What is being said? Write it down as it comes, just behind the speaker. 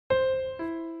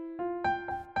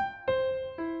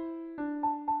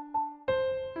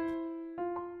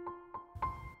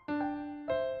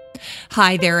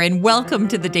Hi there, and welcome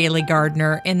to the Daily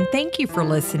Gardener, and thank you for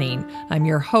listening. I'm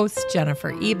your host,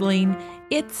 Jennifer Ebling.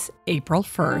 It's April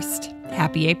 1st.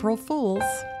 Happy April Fools.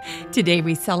 Today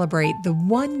we celebrate the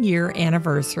 1-year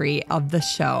anniversary of the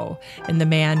show and the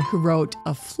man who wrote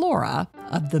A Flora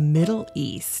of the Middle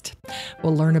East.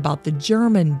 We'll learn about the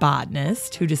German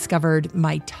botanist who discovered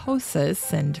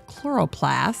mitosis and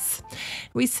chloroplasts.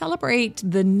 We celebrate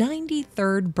the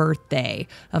 93rd birthday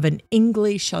of an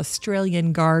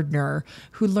English-Australian gardener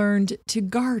who learned to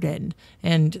garden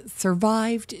and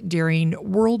survived during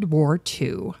World War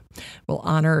II. We'll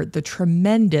honor the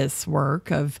tremendous work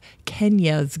of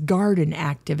Kenya's garden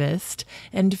activist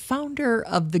and founder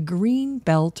of the Green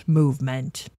Belt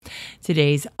movement.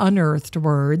 Today's Unearthed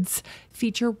Words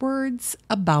feature words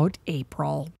about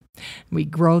April. We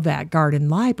grow that garden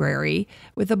library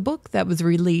with a book that was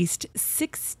released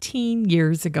 16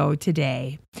 years ago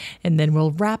today. And then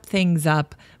we'll wrap things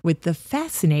up with the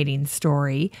fascinating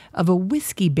story of a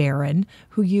whiskey baron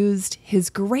who used his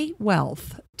great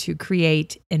wealth to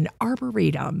create an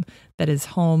arboretum that is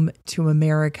home to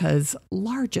America's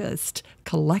largest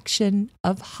collection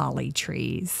of holly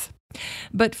trees.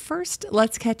 But first,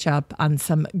 let's catch up on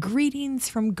some greetings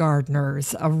from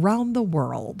gardeners around the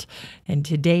world and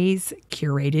today's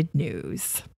curated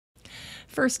news.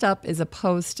 First up is a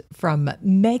post from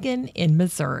Megan in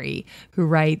Missouri, who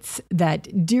writes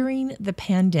that during the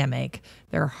pandemic,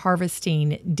 they're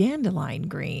harvesting dandelion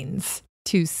greens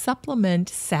to supplement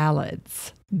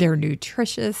salads. They're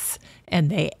nutritious and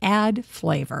they add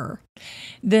flavor.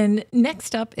 Then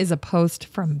next up is a post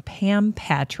from Pam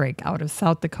Patrick out of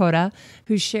South Dakota,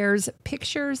 who shares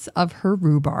pictures of her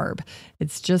rhubarb.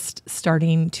 It's just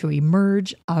starting to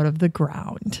emerge out of the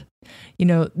ground. You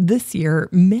know, this year,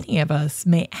 many of us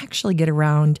may actually get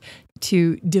around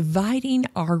to dividing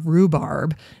our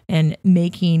rhubarb and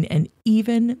making an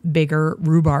even bigger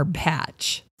rhubarb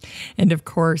patch. And of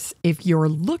course, if you're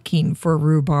looking for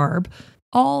rhubarb,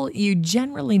 all you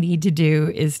generally need to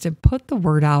do is to put the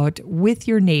word out with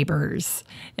your neighbors,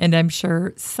 and I'm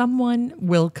sure someone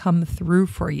will come through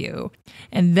for you.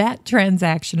 And that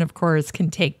transaction, of course,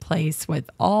 can take place with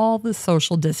all the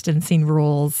social distancing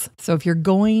rules. So if you're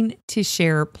going to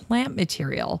share plant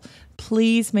material,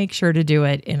 please make sure to do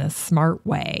it in a smart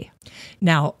way.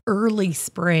 Now, early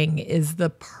spring is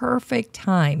the perfect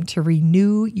time to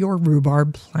renew your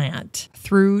rhubarb plant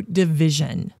through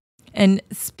division. And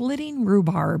splitting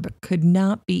rhubarb could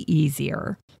not be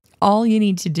easier. All you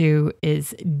need to do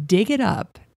is dig it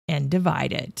up and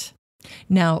divide it.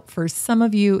 Now, for some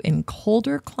of you in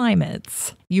colder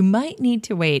climates, you might need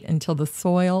to wait until the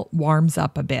soil warms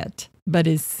up a bit. But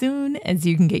as soon as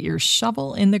you can get your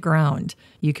shovel in the ground,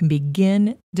 you can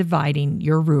begin dividing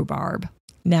your rhubarb.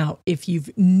 Now, if you've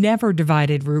never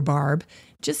divided rhubarb,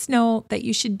 just know that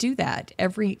you should do that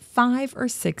every 5 or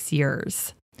 6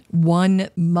 years. One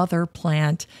mother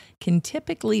plant can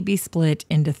typically be split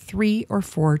into 3 or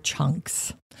 4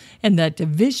 chunks. And that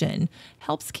division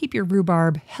helps keep your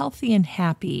rhubarb healthy and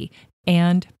happy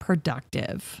and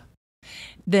productive.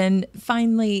 Then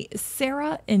finally,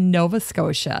 Sarah in Nova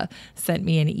Scotia sent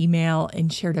me an email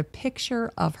and shared a picture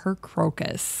of her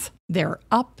crocus. They're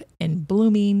up and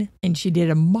blooming, and she did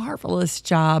a marvelous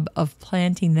job of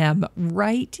planting them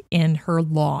right in her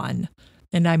lawn.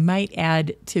 And I might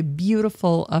add, to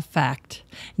beautiful effect.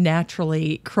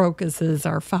 Naturally, crocuses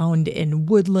are found in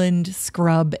woodland,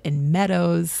 scrub, and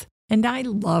meadows. And I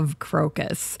love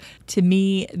crocus. To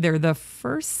me, they're the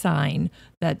first sign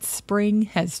that spring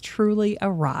has truly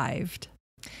arrived.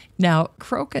 Now,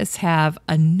 crocus have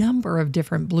a number of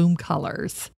different bloom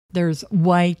colors. There's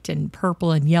white and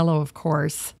purple and yellow, of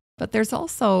course, but there's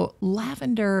also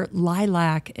lavender,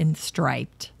 lilac, and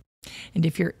striped. And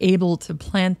if you're able to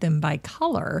plant them by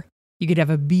color, you could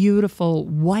have a beautiful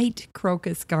white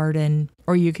crocus garden,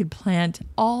 or you could plant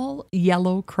all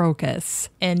yellow crocus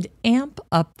and amp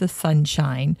up the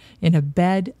sunshine in a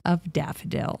bed of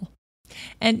daffodil.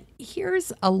 And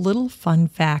here's a little fun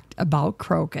fact about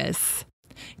crocus.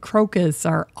 Crocus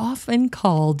are often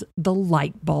called the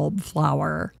light bulb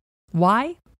flower.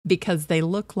 Why? Because they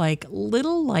look like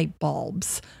little light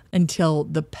bulbs until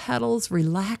the petals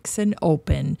relax and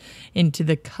open into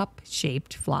the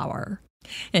cup-shaped flower.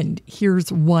 And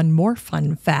here's one more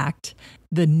fun fact.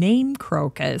 The name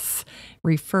crocus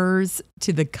refers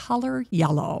to the color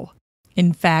yellow.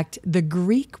 In fact, the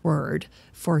Greek word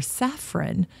for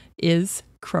saffron is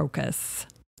crocus.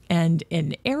 And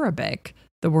in Arabic,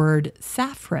 the word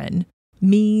saffron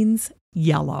means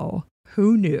yellow.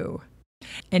 Who knew?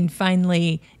 And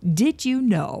finally, did you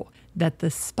know that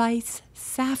the spice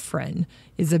saffron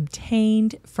is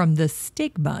obtained from the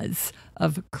stigmas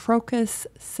of Crocus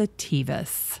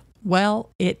sativus? Well,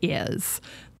 it is.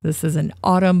 This is an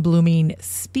autumn blooming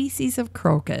species of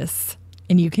crocus,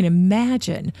 and you can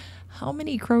imagine how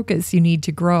many crocus you need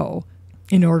to grow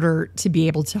in order to be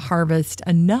able to harvest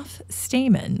enough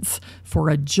stamens for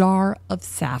a jar of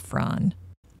saffron.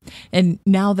 And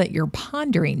now that you're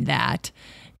pondering that,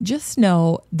 just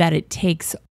know that it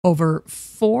takes over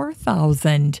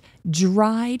 4,000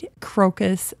 dried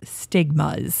crocus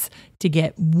stigmas to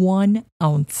get 1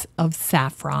 ounce of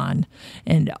saffron,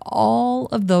 and all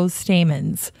of those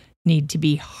stamens need to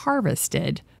be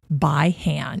harvested by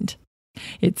hand.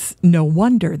 It's no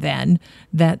wonder then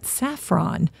that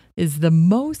saffron is the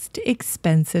most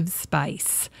expensive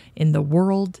spice in the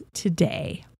world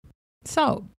today.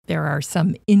 So, there are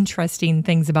some interesting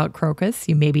things about crocus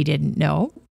you maybe didn't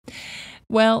know.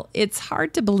 Well, it's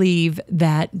hard to believe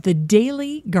that the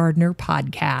Daily Gardener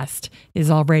podcast is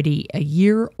already a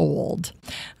year old.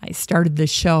 I started the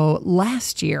show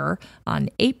last year on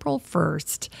April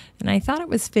 1st, and I thought it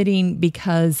was fitting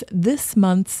because this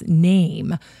month's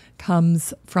name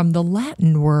comes from the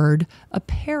Latin word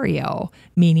aperio,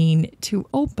 meaning to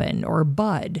open or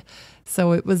bud.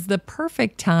 So it was the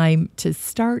perfect time to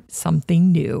start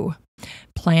something new.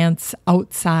 Plants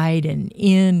outside and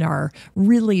in are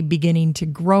really beginning to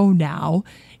grow now.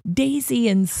 Daisy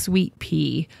and sweet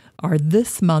pea are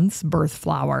this month's birth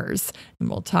flowers, and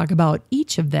we'll talk about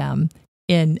each of them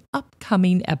in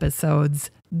upcoming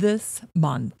episodes this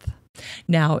month.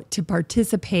 Now, to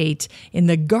participate in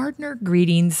the Gardener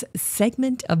Greetings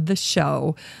segment of the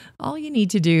show, all you need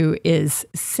to do is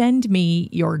send me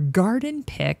your garden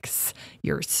pics,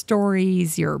 your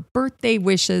stories, your birthday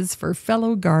wishes for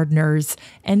fellow gardeners,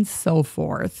 and so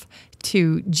forth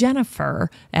to Jennifer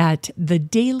at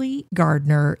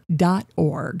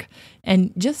thedailygardener.org.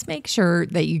 And just make sure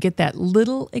that you get that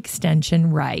little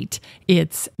extension right.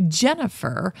 It's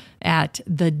Jennifer at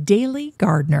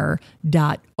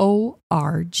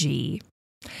thedailygardener.org.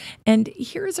 And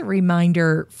here's a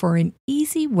reminder for an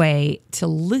easy way to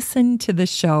listen to the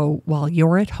show while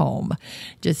you're at home.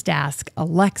 Just ask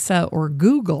Alexa or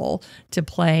Google to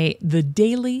play the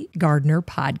Daily Gardener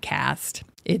podcast.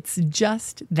 It's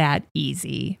just that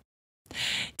easy.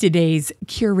 Today's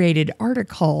curated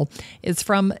article is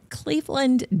from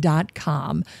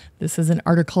Cleveland.com. This is an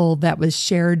article that was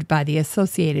shared by the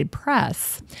Associated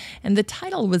Press, and the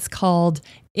title was called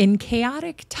 "In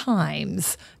Chaotic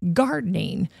Times,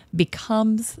 Gardening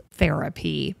Becomes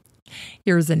Therapy."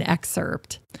 Here's an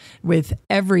excerpt. With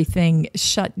everything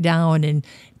shut down and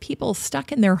people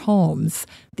stuck in their homes,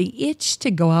 the itch to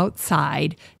go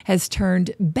outside has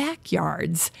turned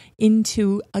backyards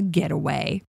into a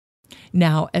getaway.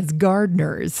 Now, as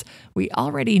gardeners, we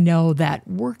already know that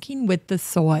working with the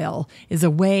soil is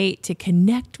a way to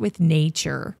connect with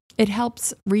nature. It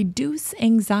helps reduce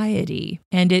anxiety,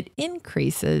 and it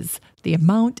increases the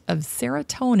amount of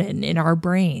serotonin in our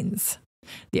brains.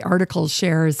 The article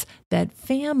shares that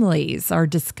families are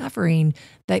discovering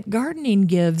that gardening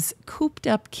gives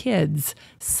cooped-up kids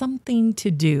something to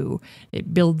do.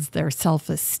 It builds their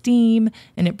self-esteem,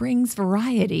 and it brings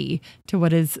variety to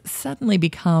what has suddenly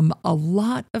become a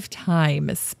lot of time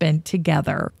spent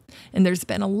together. And there's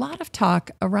been a lot of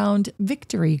talk around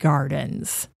victory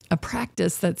gardens, a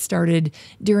practice that started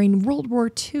during World War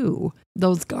II.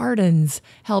 Those gardens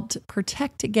helped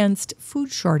protect against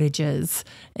food shortages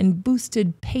and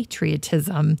boosted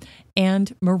patriotism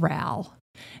and morale.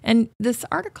 And this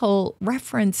article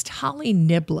referenced Holly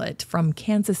Niblett from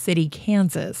Kansas City,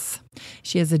 Kansas.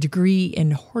 She has a degree in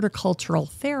horticultural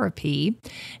therapy,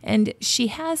 and she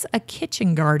has a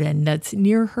kitchen garden that's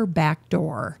near her back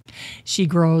door. She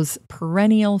grows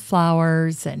perennial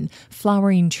flowers and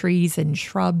flowering trees and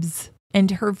shrubs,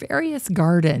 and her various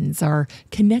gardens are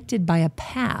connected by a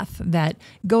path that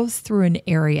goes through an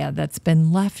area that's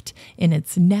been left in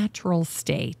its natural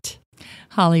state.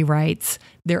 Holly writes,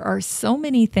 "There are so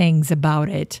many things about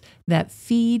it that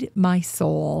feed my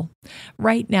soul.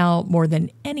 Right now, more than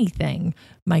anything,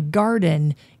 my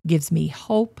garden gives me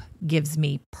hope, gives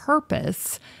me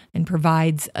purpose, and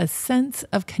provides a sense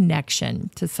of connection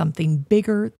to something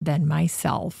bigger than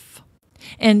myself."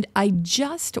 And I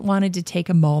just wanted to take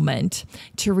a moment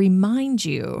to remind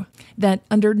you that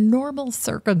under normal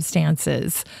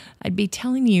circumstances, I'd be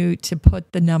telling you to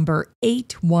put the number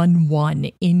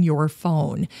 811 in your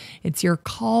phone. It's your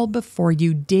call before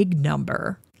you dig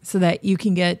number, so that you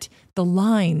can get the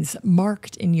lines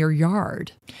marked in your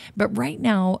yard. But right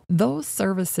now, those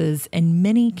services in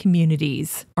many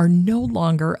communities are no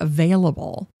longer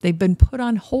available. They've been put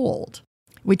on hold,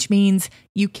 which means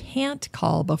you can't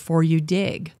call before you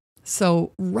dig.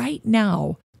 So right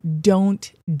now,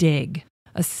 don't dig.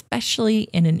 especially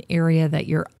in an area that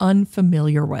you're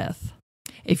unfamiliar with.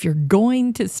 If you're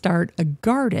going to start a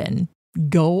garden,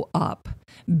 go up.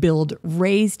 Build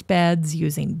raised beds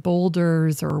using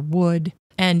boulders or wood,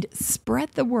 and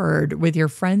spread the word with your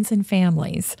friends and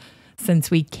families.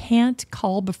 Since we can't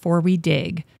call before we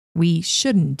dig, we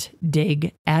shouldn't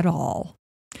dig at all.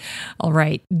 All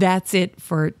right, that's it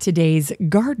for today's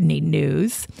gardening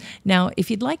news. Now,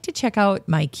 if you'd like to check out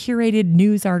my curated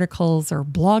news articles or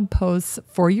blog posts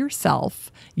for yourself,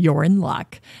 you're in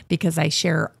luck because I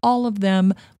share all of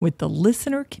them with the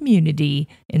listener community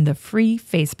in the free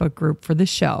Facebook group for the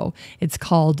show. It's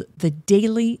called the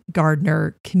Daily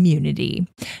Gardener Community.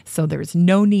 So there's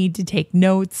no need to take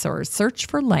notes or search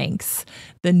for links.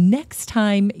 The next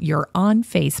time you're on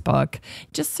Facebook,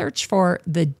 just search for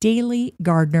the Daily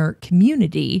Gardener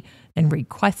Community and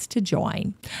request to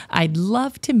join. I'd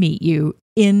love to meet you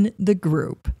in the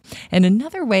group. And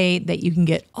another way that you can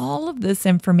get all of this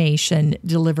information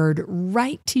delivered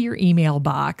right to your email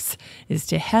box is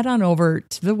to head on over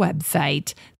to the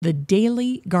website,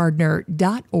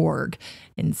 thedailygardener.org,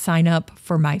 and sign up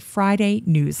for my Friday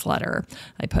newsletter.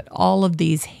 I put all of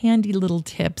these handy little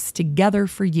tips together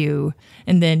for you,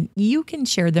 and then you can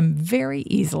share them very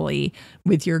easily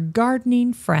with your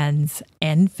gardening friends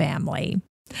and family.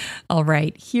 All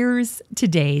right, here's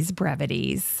today's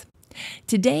brevities.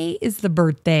 Today is the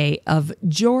birthday of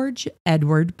George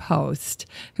Edward Post,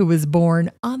 who was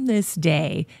born on this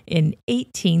day in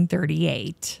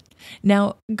 1838.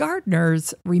 Now,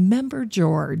 gardeners remember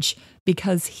George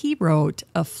because he wrote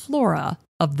a flora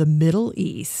of the Middle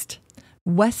East.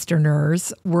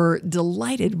 Westerners were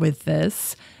delighted with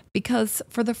this because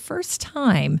for the first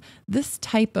time, this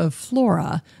type of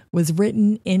flora was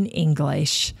written in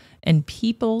English and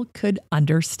people could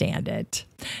understand it.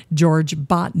 George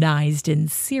botanized in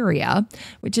Syria,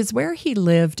 which is where he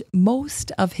lived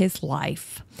most of his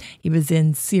life. He was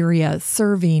in Syria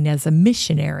serving as a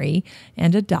missionary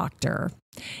and a doctor.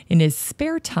 In his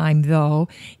spare time, though,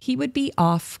 he would be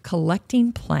off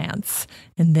collecting plants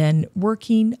and then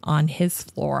working on his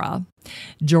flora.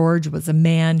 George was a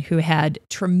man who had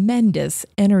tremendous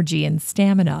energy and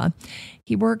stamina.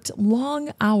 He worked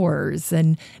long hours,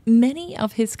 and many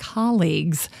of his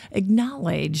colleagues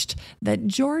acknowledged that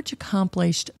George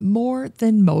accomplished more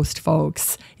than most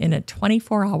folks in a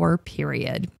 24-hour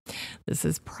period. This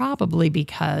is probably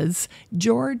because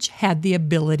George had the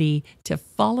ability to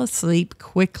fall asleep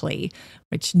quickly,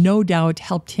 which no doubt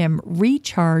helped him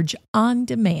recharge on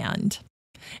demand.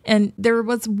 And there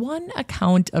was one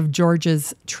account of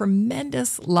George's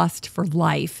tremendous lust for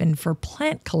life and for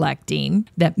plant collecting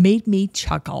that made me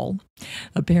chuckle.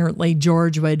 Apparently,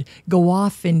 George would go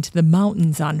off into the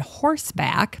mountains on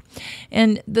horseback,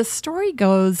 and the story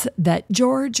goes that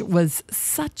George was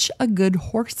such a good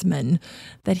horseman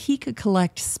that he could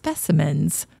collect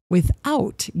specimens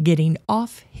without getting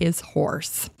off his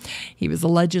horse. He was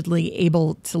allegedly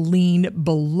able to lean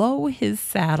below his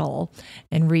saddle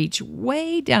and reach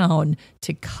way down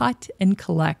to cut and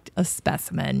collect a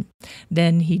specimen.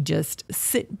 Then he'd just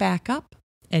sit back up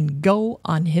and go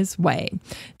on his way.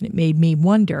 And it made me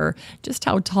wonder just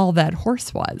how tall that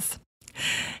horse was.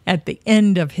 At the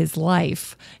end of his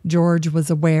life, George was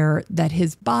aware that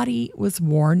his body was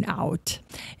worn out,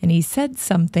 and he said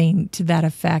something to that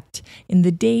effect in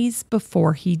the days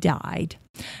before he died.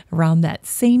 Around that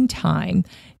same time,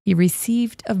 he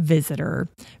received a visitor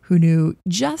who knew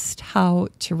just how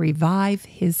to revive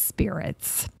his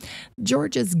spirits.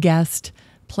 George's guest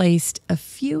placed a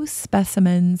few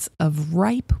specimens of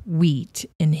ripe wheat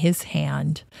in his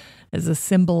hand as a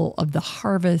symbol of the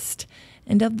harvest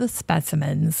and of the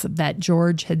specimens that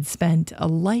George had spent a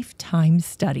lifetime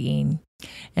studying.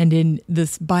 And in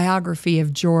this biography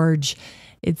of George,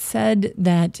 it said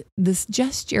that this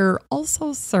gesture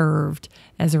also served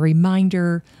as a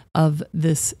reminder of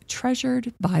this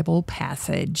treasured Bible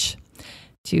passage.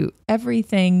 To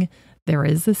everything there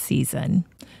is a season,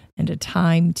 and a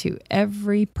time to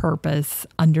every purpose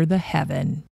under the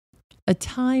heaven, a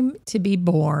time to be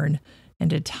born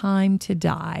and a time to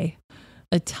die,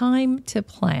 a time to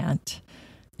plant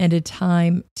and a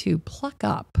time to pluck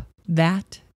up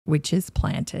that which is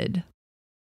planted.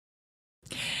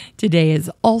 Today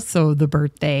is also the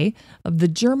birthday of the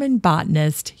German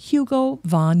botanist Hugo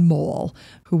von Mohl,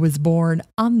 who was born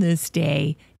on this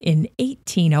day in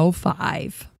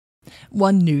 1805.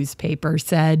 One newspaper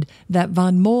said that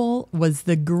von Mohl was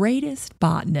the greatest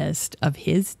botanist of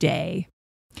his day.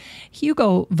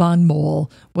 Hugo von Mohl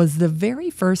was the very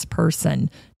first person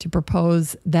to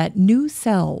propose that new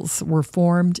cells were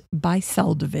formed by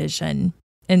cell division.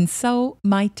 And so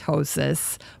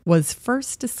mitosis was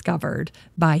first discovered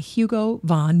by Hugo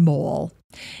von Mohl.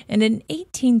 And in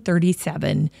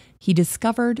 1837, he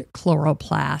discovered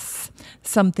chloroplasts,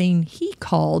 something he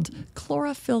called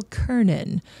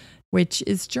Chlorophyllkerne, which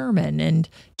is German and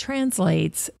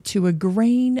translates to a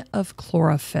grain of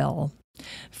chlorophyll.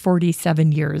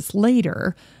 47 years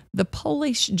later, the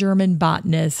Polish-German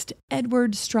botanist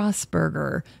Edward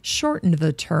Strasburger shortened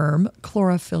the term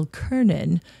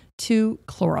Chlorophyllkerne to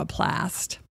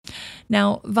chloroplast.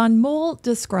 Now, von Mohl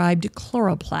described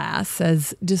chloroplasts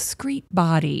as discrete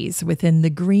bodies within the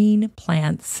green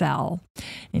plant cell.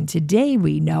 And today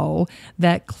we know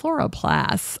that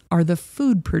chloroplasts are the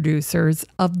food producers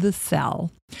of the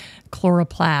cell.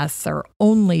 Chloroplasts are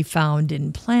only found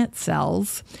in plant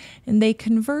cells, and they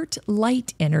convert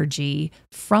light energy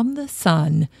from the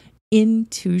sun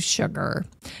into sugar.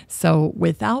 So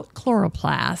without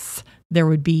chloroplasts, there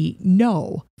would be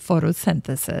no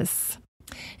photosynthesis.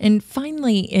 And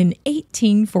finally, in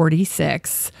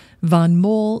 1846, von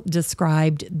Mohl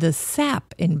described the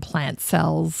sap in plant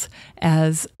cells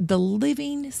as the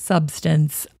living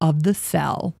substance of the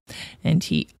cell, and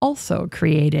he also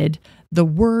created the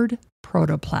word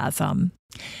protoplasm.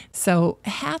 So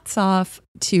hats off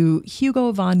to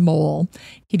Hugo von Mohl.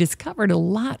 He discovered a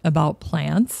lot about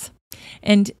plants,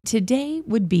 and today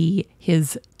would be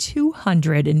his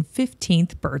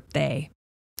 215th birthday.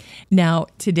 Now,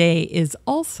 today is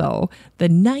also the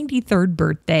 93rd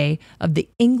birthday of the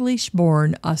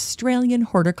English-born Australian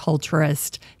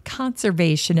horticulturist,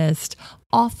 conservationist,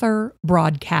 author,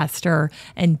 broadcaster,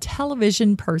 and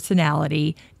television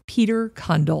personality Peter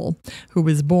Cundall, who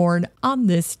was born on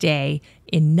this day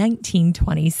in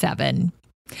 1927.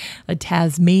 A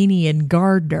Tasmanian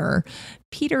gardener,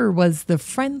 Peter was the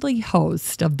friendly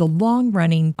host of the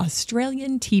long-running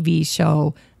Australian TV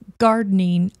show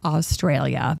Gardening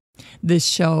Australia. This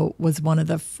show was one of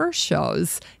the first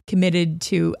shows committed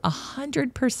to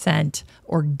 100%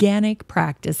 organic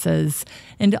practices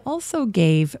and also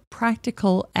gave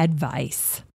practical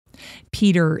advice.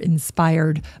 Peter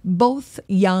inspired both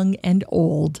young and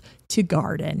old to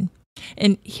garden.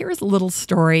 And here's a little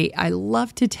story I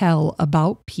love to tell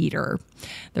about Peter.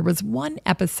 There was one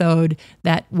episode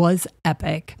that was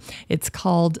epic. It's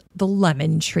called the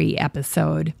Lemon Tree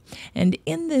episode. And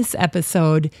in this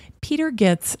episode, Peter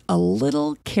gets a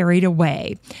little carried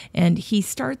away and he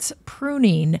starts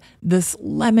pruning this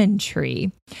lemon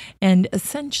tree. And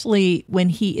essentially, when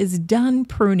he is done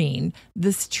pruning,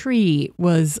 this tree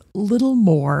was little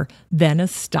more than a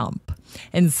stump.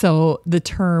 And so the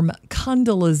term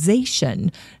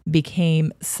Cundallization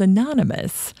became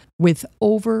synonymous with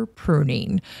over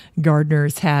pruning.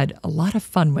 Gardeners had a lot of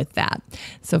fun with that.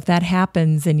 So if that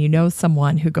happens and you know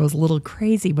someone who goes a little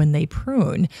crazy when they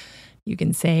prune, you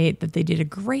can say that they did a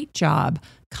great job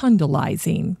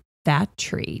Cundallizing that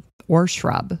tree or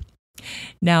shrub.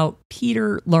 Now,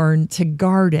 Peter learned to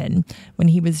garden when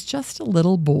he was just a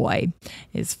little boy.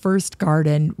 His first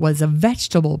garden was a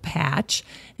vegetable patch,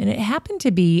 and it happened to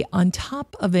be on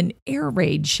top of an air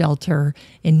raid shelter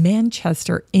in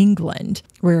Manchester, England,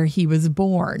 where he was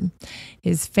born.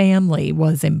 His family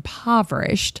was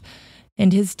impoverished,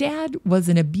 and his dad was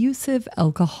an abusive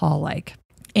alcoholic.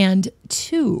 And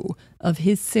 2 of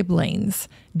his siblings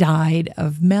died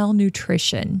of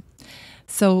malnutrition.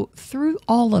 So through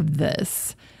all of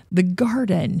this, the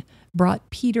garden brought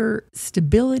Peter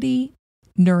stability,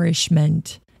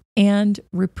 nourishment, and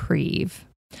reprieve.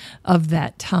 Of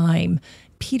that time,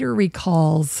 Peter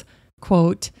recalls,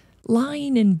 quote,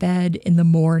 lying in bed in the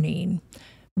morning,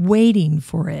 waiting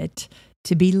for it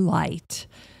to be light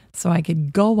so I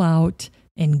could go out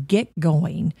and get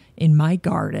going in my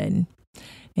garden.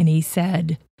 And he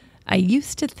said, I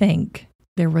used to think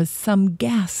there was some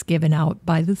gas given out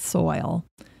by the soil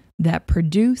that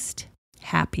produced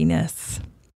happiness.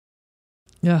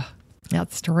 Ugh,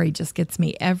 that story just gets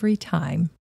me every time.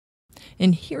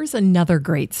 And here's another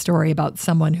great story about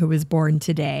someone who was born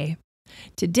today.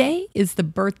 Today is the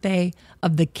birthday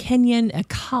of the Kenyan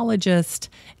ecologist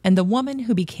and the woman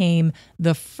who became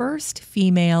the first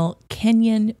female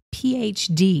Kenyan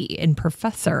PhD and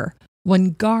professor,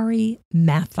 Wangari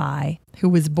Maathai, who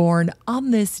was born on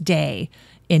this day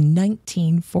in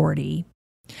 1940.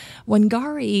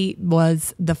 Wangari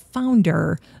was the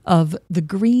founder of the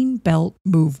Green Belt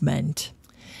movement,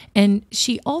 and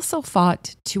she also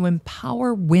fought to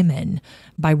empower women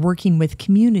by working with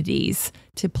communities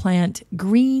to plant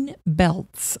green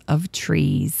belts of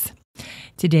trees.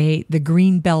 Today, the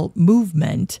Green Belt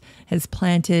movement has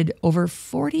planted over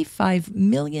 45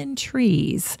 million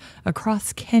trees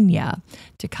across Kenya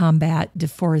to combat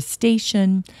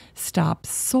deforestation, stop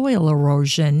soil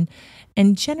erosion,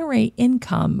 and generate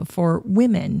income for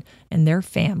women and their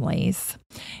families.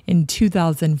 In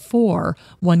 2004,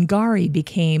 Wangari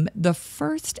became the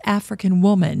first African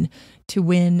woman to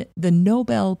win the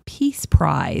Nobel Peace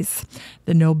Prize.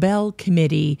 The Nobel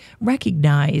Committee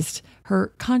recognized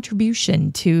her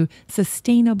contribution to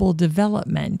sustainable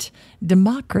development,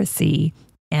 democracy,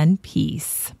 and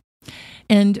peace.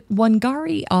 And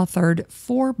Wangari authored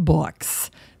 4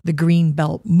 books: The Green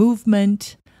Belt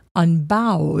Movement,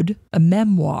 Unbowed, a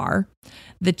memoir,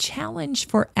 The Challenge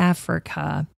for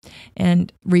Africa,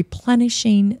 and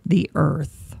Replenishing the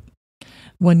Earth.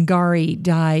 Wangari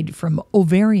died from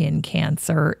ovarian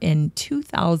cancer in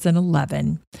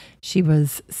 2011. She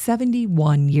was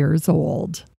 71 years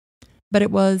old. But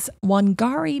it was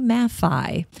Wangari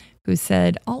Maathai who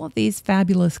said all of these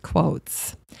fabulous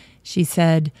quotes. She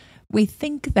said, "We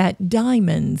think that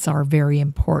diamonds are very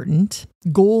important.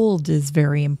 Gold is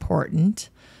very important.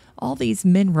 All these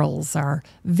minerals are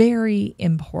very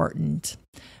important.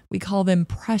 We call them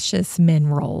precious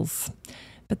minerals,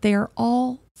 but they are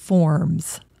all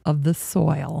forms of the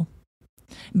soil.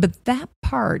 But that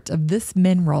part of this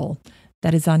mineral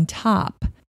that is on top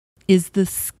is the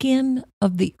skin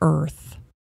of the earth,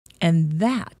 and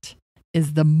that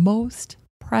is the most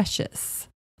precious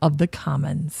of the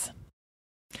commons."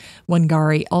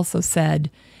 Wangari also said,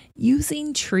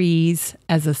 "Using trees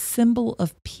as a symbol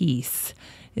of peace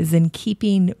is in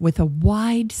keeping with a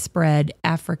widespread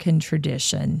African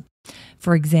tradition.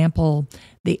 For example,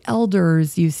 the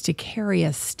elders used to carry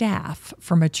a staff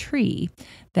from a tree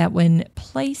that, when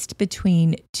placed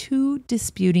between 2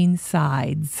 disputing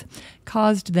sides,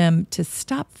 caused them to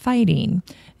stop fighting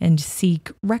and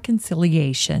seek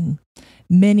reconciliation.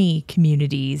 Many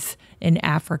communities in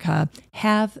Africa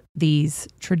have these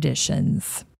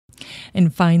traditions."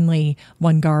 And finally,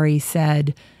 Wangari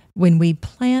said, "When we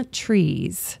plant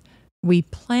trees, we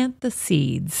plant the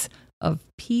seeds of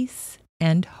peace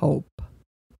and hope."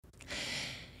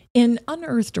 In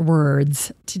Unearthed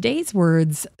Words, today's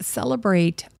words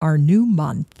celebrate our new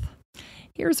month.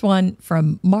 Here's one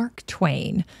from Mark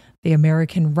Twain, the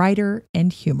American writer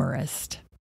and humorist.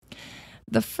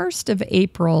 "The 1st of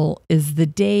April is the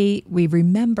day we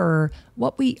remember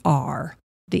what we are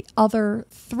the other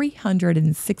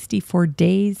 364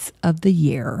 days of the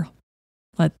year."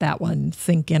 Let that one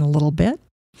sink in a little bit.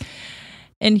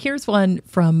 And here's one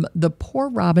from the Poor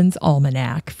Robin's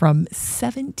Almanac from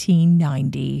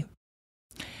 1790.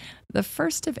 "The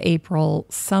 1st of April,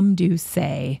 some do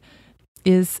say,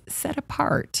 is set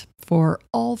apart for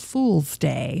All Fools'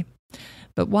 Day.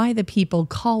 But why the people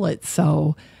call it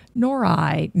so, nor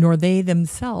I, nor they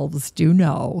themselves do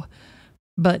know.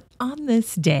 But on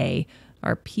this day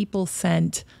are people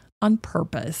sent on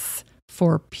purpose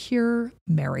for pure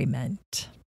merriment."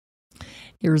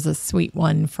 Here's a sweet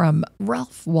one from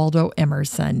Ralph Waldo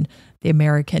Emerson, the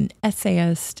American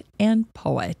essayist and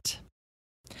poet.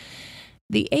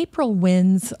 "The April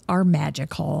winds are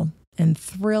magical and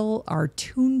thrill our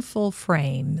tuneful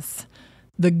frames.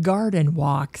 The garden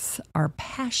walks are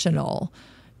passional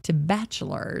to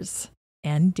bachelors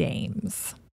and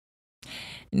dames."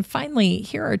 And finally,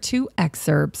 here are 2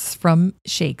 excerpts from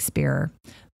Shakespeare.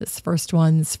 This first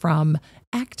one's from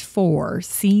Act 4,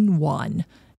 Scene 1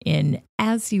 in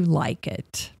As You Like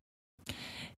It.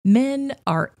 "Men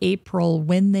are April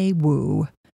when they woo,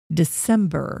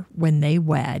 December when they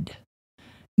wed.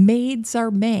 Maids are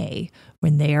May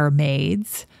when they are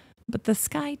maids, but the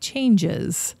sky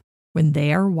changes when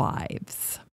they are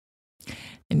wives."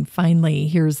 And finally,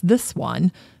 here's this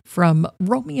one from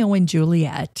Romeo and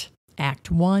Juliet, Act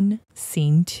 1,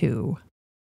 Scene 2.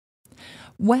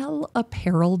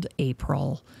 "Well-apparelled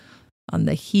April on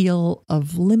the heel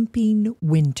of limping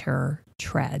winter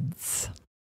treads."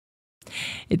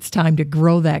 It's time to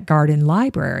grow that garden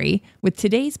library with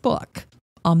today's book,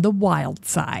 On the Wild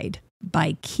Side,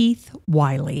 by Keith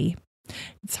Wiley.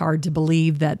 It's hard to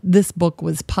believe that this book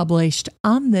was published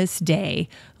on this day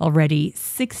already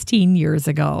 16 years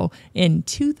ago in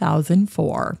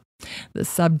 2004. The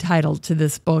subtitle to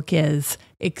this book is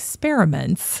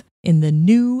Experiments in the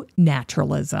New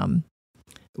Naturalism.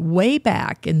 Way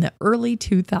back in the early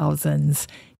 2000s,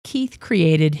 Keith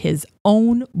created his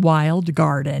own wild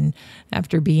garden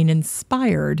after being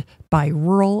inspired by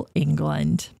rural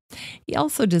England. He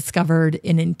also discovered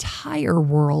an entire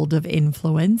world of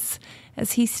influence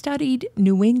as he studied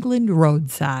New England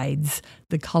roadsides,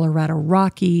 the Colorado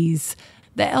Rockies,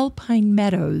 the alpine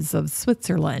meadows of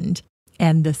Switzerland,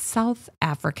 and the South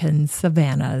African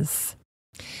savannas.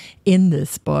 In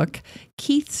this book,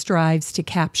 Keith strives to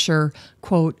capture,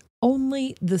 quote,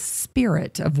 only the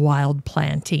spirit of wild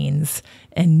plantings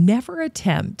and never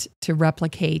attempt to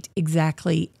replicate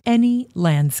exactly any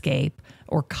landscape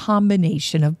or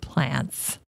combination of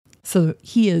plants. So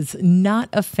he is not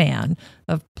a fan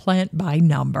of plant by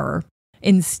number.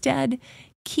 Instead,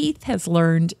 Keith has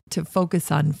learned to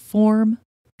focus on form,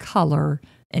 color,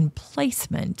 and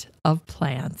placement of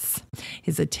plants.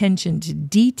 His attention to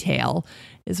detail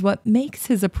is what makes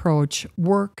his approach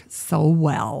work so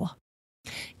well.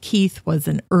 Keith was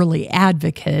an early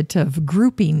advocate of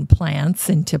grouping plants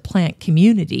into plant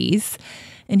communities,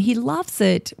 and he loves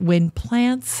it when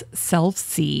plants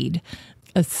self-seed,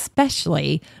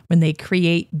 especially when they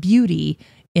create beauty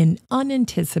in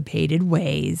unanticipated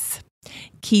ways.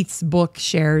 Keith's book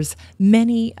shares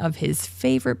many of his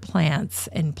favorite plants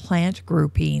and plant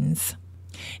groupings.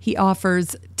 He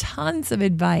offers tons of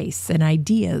advice and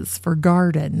ideas for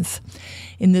gardens.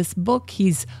 In this book,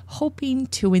 he's hoping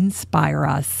to inspire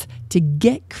us to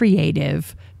get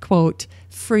creative, quote,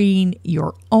 freeing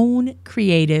your own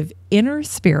creative inner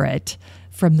spirit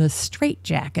from the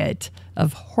straitjacket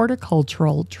of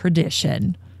horticultural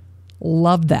tradition.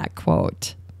 Love that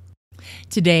quote.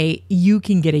 Today, you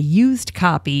can get a used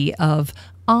copy of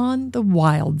On the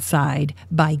Wild Side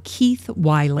by Keith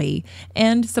Wiley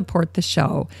and support the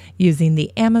show using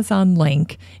the Amazon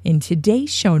link in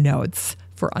today's show notes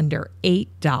for under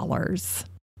 $8.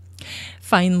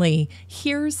 Finally,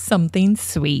 here's something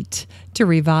sweet to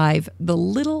revive the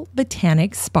little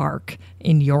botanic spark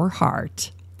in your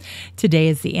heart. Today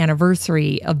is the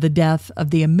anniversary of the death of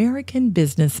the American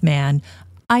businessman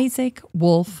Isaac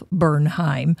Wolf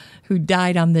Bernheim, who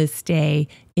died on this day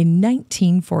in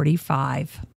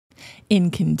 1945.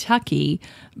 In Kentucky,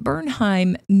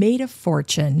 Bernheim made a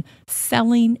fortune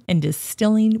selling and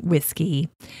distilling whiskey,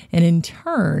 and in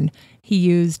turn, he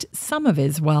used some of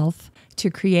his wealth to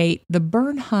create the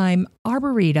Bernheim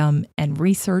Arboretum and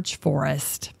Research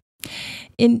Forest.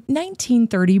 In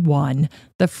 1931,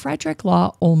 the Frederick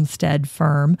Law Olmsted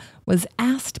firm was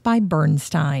asked by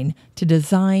Bernstein to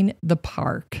design the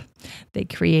park. They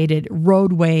created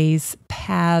roadways,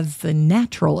 paths, and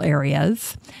natural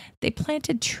areas. They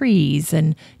planted trees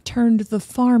and turned the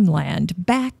farmland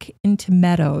back into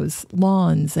meadows,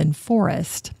 lawns, and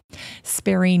forest.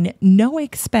 Sparing no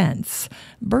expense,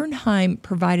 Bernheim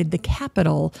provided the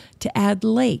capital to add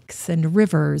lakes and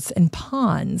rivers and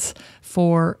ponds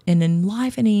for an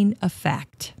enlivening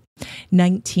effect.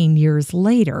 19 years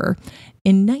later,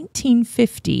 in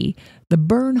 1950, the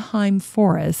Bernheim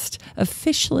Forest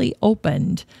officially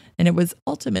opened, and it was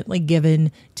ultimately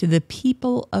given to the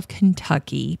people of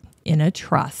Kentucky in a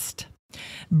trust.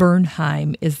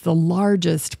 Bernheim is the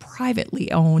largest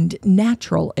privately owned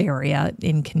natural area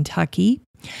in Kentucky.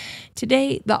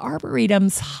 Today, the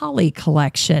Arboretum's holly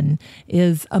collection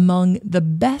is among the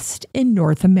best in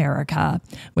North America,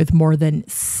 with more than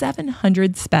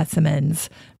 700 specimens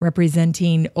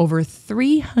representing over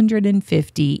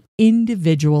 350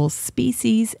 individual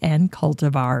species and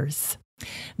cultivars.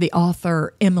 The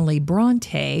author Emily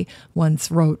Bronte once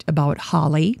wrote about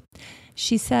holly.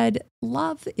 She said,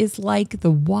 "Love is like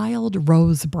the wild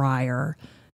rosebriar.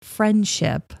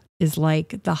 Friendship is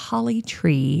like the holly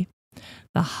tree.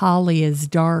 The holly is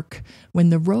dark when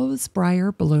the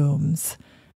rosebriar blooms,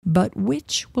 but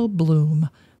which will bloom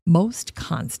most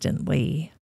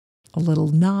constantly?" A little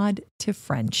nod to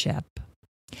friendship.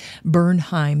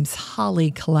 Bernheim's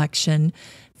holly collection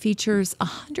features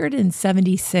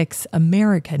 176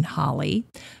 American holly,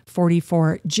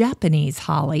 44 Japanese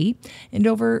holly, and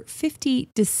over 50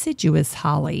 deciduous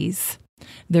hollies.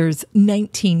 There's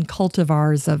 19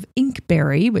 cultivars of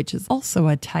inkberry, which is also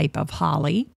a type of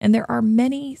holly, and there are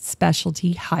many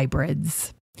specialty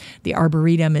hybrids. The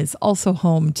Arboretum is also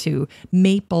home to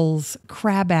maples,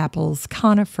 crabapples,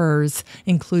 conifers,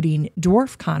 including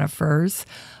dwarf conifers,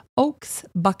 oaks,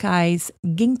 buckeyes,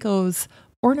 ginkgos,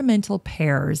 ornamental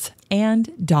pears,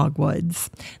 and dogwoods.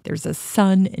 There's a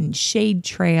sun and shade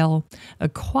trail, a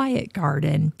quiet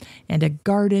garden, and a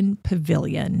garden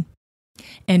pavilion.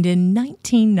 And in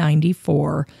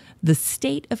 1994, the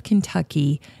state of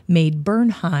Kentucky made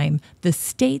Bernheim the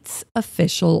state's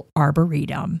official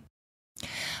arboretum.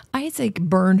 Isaac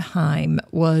Bernheim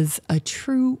was a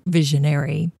true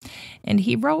visionary, and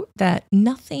he wrote that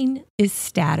nothing is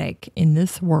static in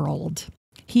this world.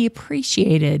 He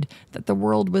appreciated that the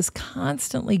world was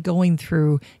constantly going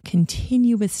through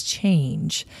continuous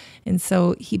change, and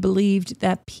so he believed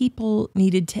that people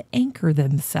needed to anchor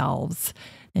themselves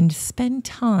and spend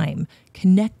time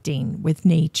connecting with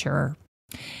nature.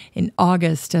 In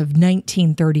August of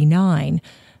 1939,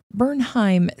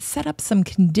 Bernheim set up some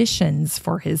conditions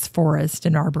for his forest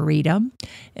and arboretum.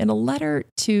 In a letter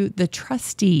to the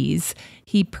trustees,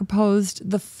 he proposed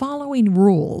the following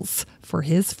rules for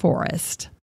his forest.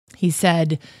 He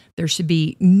said there should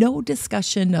be no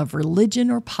discussion of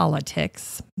religion or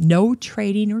politics, no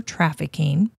trading or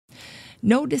trafficking,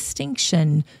 no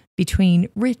distinction between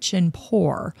rich and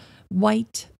poor,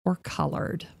 white or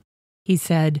colored. He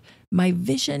said, "My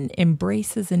vision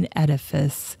embraces an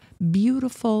edifice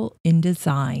beautiful in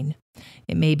design.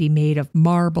 It may be made of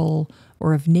marble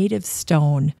or of native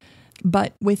stone,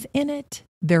 but within it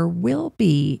there will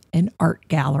be an art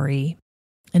gallery,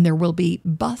 and there will be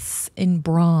busts in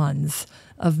bronze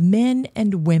of men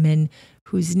and women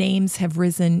whose names have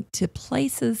risen to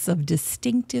places of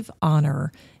distinctive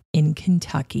honor in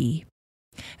Kentucky.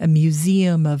 A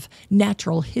museum of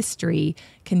natural history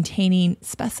containing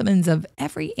specimens of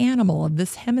every animal of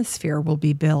this hemisphere will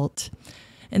be built.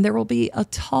 And there will be a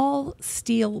tall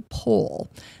steel pole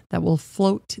that will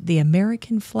float the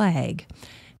American flag,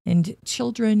 and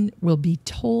children will be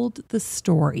told the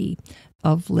story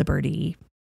of liberty."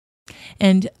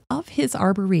 And of his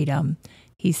arboretum,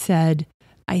 he said,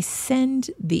 "I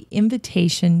send the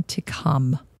invitation to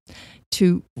come,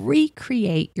 to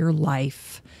recreate your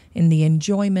life in the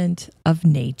enjoyment of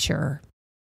nature.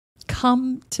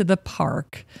 Come to the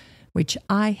park, which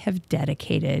I have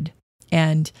dedicated,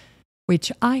 and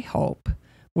which I hope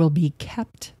will be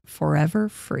kept forever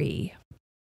free."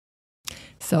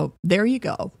 So there you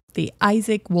go, the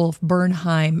Isaac Wolf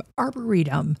Bernheim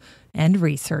Arboretum and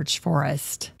Research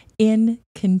Forest in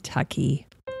Kentucky.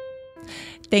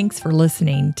 Thanks for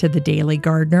listening to The Daily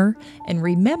Gardener, and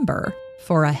remember,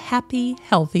 for a happy,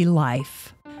 healthy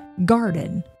life,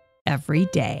 garden every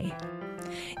day.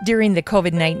 During the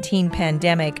COVID-19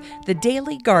 pandemic, The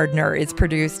Daily Gardener is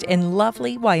produced in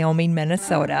lovely Wyoming,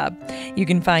 Minnesota. You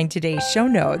can find today's show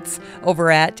notes over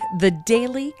at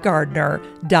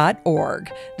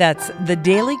thedailygardener.org. That's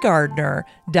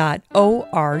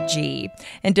thedailygardener.org.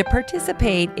 And to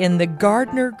participate in the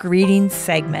Gardener Greetings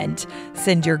segment,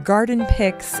 send your garden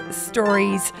pics,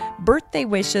 stories, birthday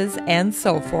wishes, and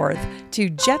so forth to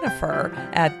Jennifer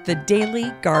at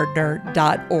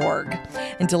thedailygardener.org.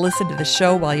 And to listen to the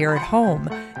show while you're at home,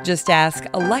 just ask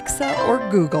Alexa or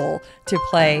Google to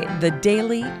play the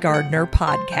Daily Gardener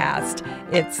podcast.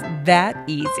 It's that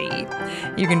easy.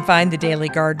 You can find the Daily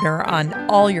Gardener on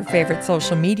all your favorite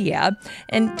social media,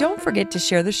 and don't forget to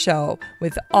share the show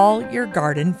with all your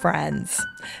garden friends.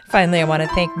 Finally, I want to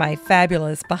thank my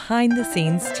fabulous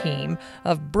behind-the-scenes team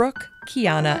of Brooke,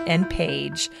 Kiana, and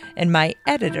Paige, and my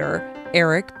editor,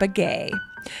 Eric Begay.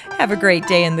 Have a great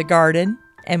day in the garden,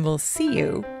 and we'll see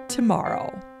you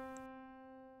tomorrow.